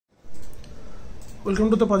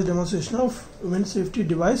Welcome to the project demonstration of women safety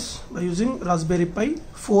device by using Raspberry Pi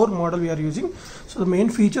 4 model we are using. So the main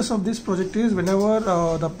features of this project is whenever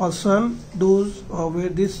the person does wear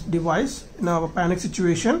this device in a panic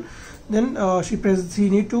situation, then she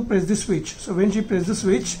need to press the switch. So when she presses the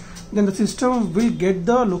switch, then the system will get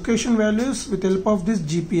the location values with the help of this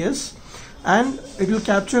GPS, and it will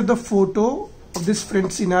capture the photo of this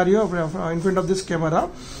front scenario in front of this camera,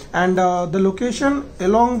 and the location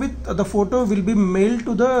along with the photo will be mailed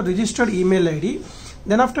to the registered email ID.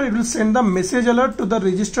 Then after, it will send the message alert to the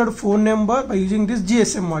registered phone number by using this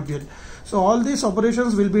GSM module. So all these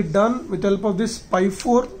operations will be done with the help of this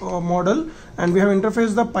Pi4 model, and we have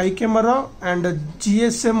interfaced the Pi camera and the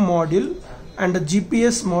GSM module and the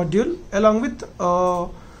GPS module along with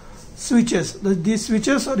switches. These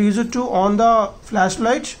switches are used to on the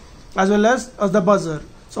flashlight as well as the buzzer.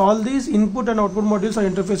 So all these input and output modules are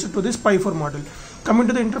interfaced to this Pi4 model. Coming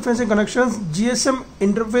to the interfacing connections, GSM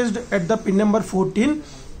interfaced at the pin number 14,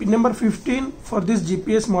 pin number 15 for this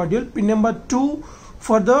GPS module, pin number 2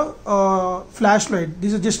 for the flashlight.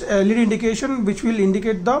 This is just LED indication which will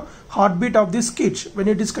indicate the heartbeat of this kit. When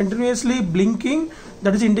it is continuously blinking,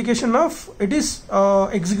 that is indication of it is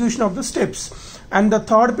execution of the steps. And the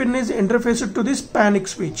third pin is interfaced to this panic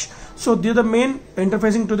switch. So these are the main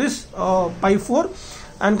interfacing to this Pi4.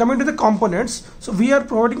 And coming to the components, so we are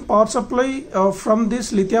providing power supply from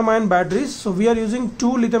this lithium ion batteries. So we are using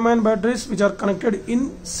 2 lithium ion batteries which are connected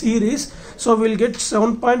in series. So we'll get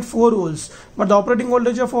 7.4 volts, but the operating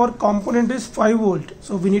voltage of our component is 5 volt.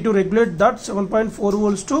 So we need to regulate that 7.4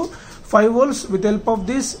 volts to 5 volts with the help of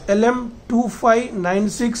this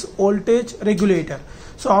LM2596 voltage regulator.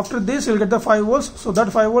 So after this, you'll get the 5 volts. So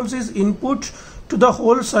that 5 volts is input to the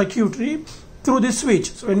whole circuitry through this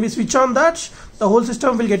switch. So when we switch on that, the whole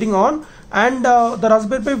system will getting on, and the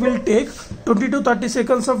Raspberry Pi will take 20 to 30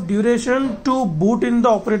 seconds of duration to boot in the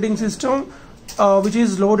operating system which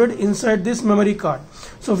is loaded inside this memory card.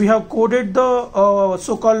 So we have coded the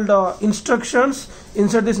so-called instructions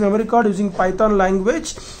inside this memory card using Python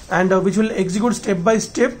language, and which will execute step by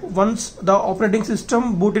step once the operating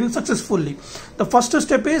system boot in successfully. The first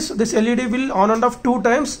step is this LED will on and off 2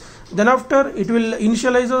 times. Then after, it will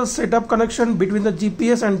initialize a setup connection between the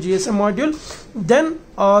GPS and GSM module. Then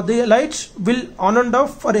the lights will on and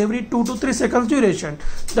off for every 2 to 3 seconds duration.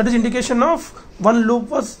 That is indication of one loop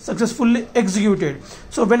was successfully executed.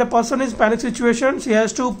 So when a person is panic situation, she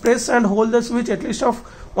has to press and hold the switch at least of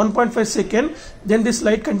 1.5 seconds. Then this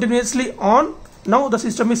light continuously on. Now the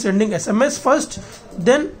system is sending SMS first,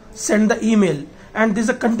 then send the email, and this is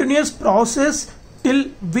a continuous process till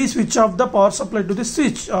we switch off the power supply to the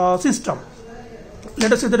switch system.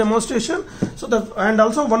 Let us see the demonstration. So and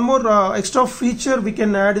also one more extra feature we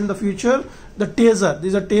can add in the future, the TASER.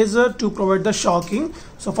 This is a TASER to provide the shocking.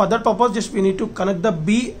 So for that purpose, just we need to connect the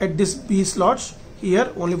B at this B slot here,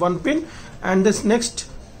 only 1 pin, and this next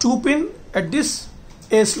 2 pin at this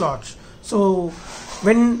A slot. So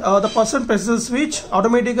when the person presses the switch,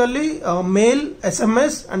 automatically mail,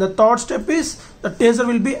 SMS, and the third step is the TASER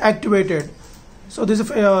will be activated. So this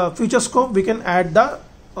is a future scope we can add that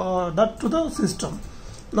to the system.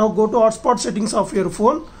 Now go to hotspot settings of your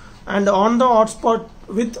phone, and on the hotspot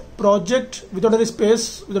with project without any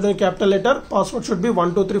space, without any capital letter, password should be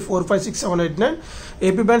 123456789.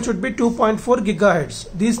 AP band should be 2.4 gigahertz.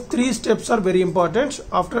 These 3 steps are very important.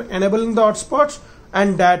 After enabling the hotspots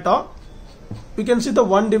and data, we can see the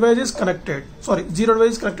 1 device is connected. Sorry, 0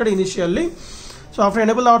 device is connected initially. So after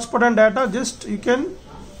enable the hotspot and data, just you can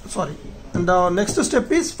and the next step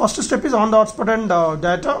is, first step is on the hotspot and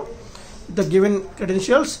data, the given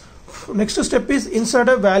credentials. Next step is insert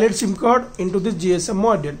a valid SIM card into this GSM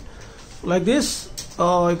module. Like this,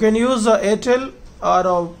 you can use Airtel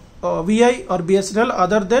or VI or BSNL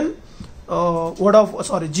other than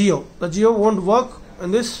Geo. The Geo won't work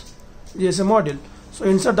in this GSM module. So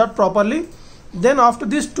insert that properly. Then after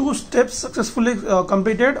these 2 steps successfully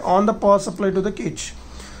completed, on the power supply to the kit.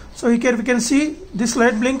 So here we can see this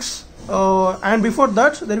light blinks, and before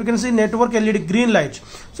that, then we can see network LED green light,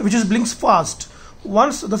 so which is blinks fast.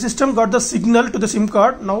 Once the system got the signal to the SIM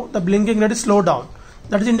card, now the blinking light is slowed down.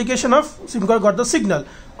 That is indication of SIM card got the signal.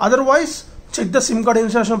 Otherwise, check the SIM card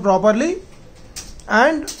installation properly,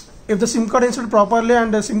 and if the SIM card installed properly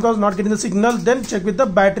and the SIM card is not getting the signal, then check with the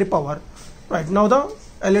battery power. Right now the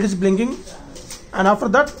LED is blinking, and after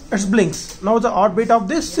that it blinks. Now the heartbeat of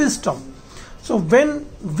this system. So when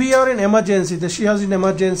we are in emergency, she has in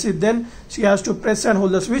emergency, then she has to press and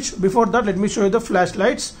hold the switch. Before that, let me show you the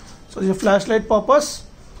flashlights. So this is a flashlight purpose,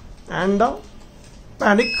 and the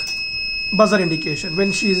panic buzzer indication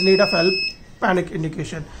when she is in need of help, panic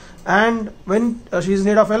indication. and when she is in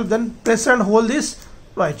need of help, then press and hold this,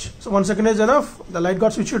 right? So 1 second is enough. The light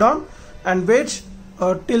got switched on, and wait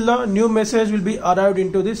till the new message will be arrived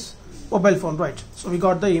into this mobile phone, right? So we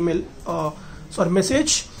got the email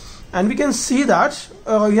message, and we can see that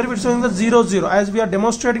here we're showing the 00 as we are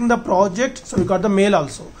demonstrating the project. So we got the mail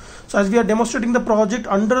also. So as we are demonstrating the project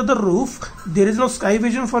under the roof, there is no sky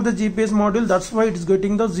vision for the GPS module, that's why it is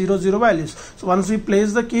getting the 00 values. So once we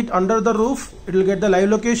place the kit under the roof, it will get the live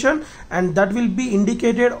location, and that will be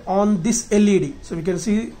indicated on this LED. So we can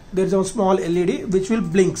see there is a small LED which will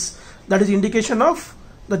blinks. That is indication of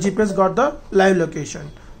the GPS got the live location.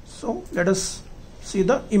 So let us see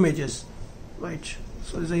the images, right?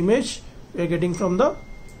 So this is the image we are getting from the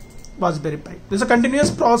Raspberry Pi. This is a continuous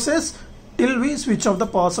process till we switch off the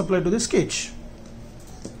power supply to this cage.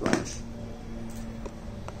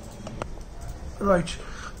 Right.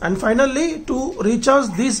 And finally, to recharge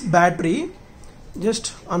this battery,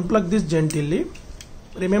 just unplug this gently.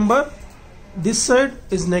 Remember, this side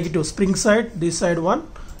is negative, spring side, this side one,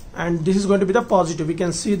 and this is going to be the positive. We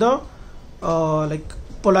can see the like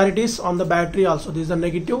polarities on the battery also. This is the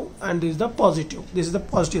negative and this is the positive. This is the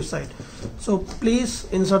positive side. So please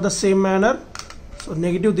insert the same manner. So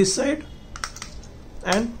negative this side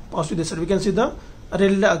and positive this side. We can see the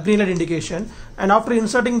green light indication, and after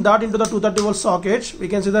inserting that into the 230 volt socket, we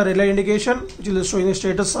can see the red light indication which is showing the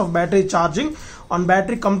status of battery charging. On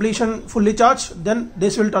battery completion fully charged, then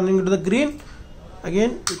this will turn into the green.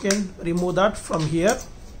 Again you can remove that from here,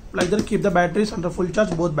 like that. Keep the batteries under full charge,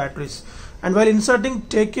 both batteries, and while inserting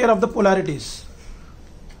take care of the polarities,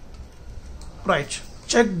 right?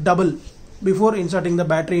 Check double before inserting the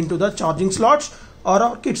battery into the charging slots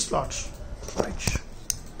or kit slots, right?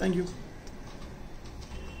 Thank you.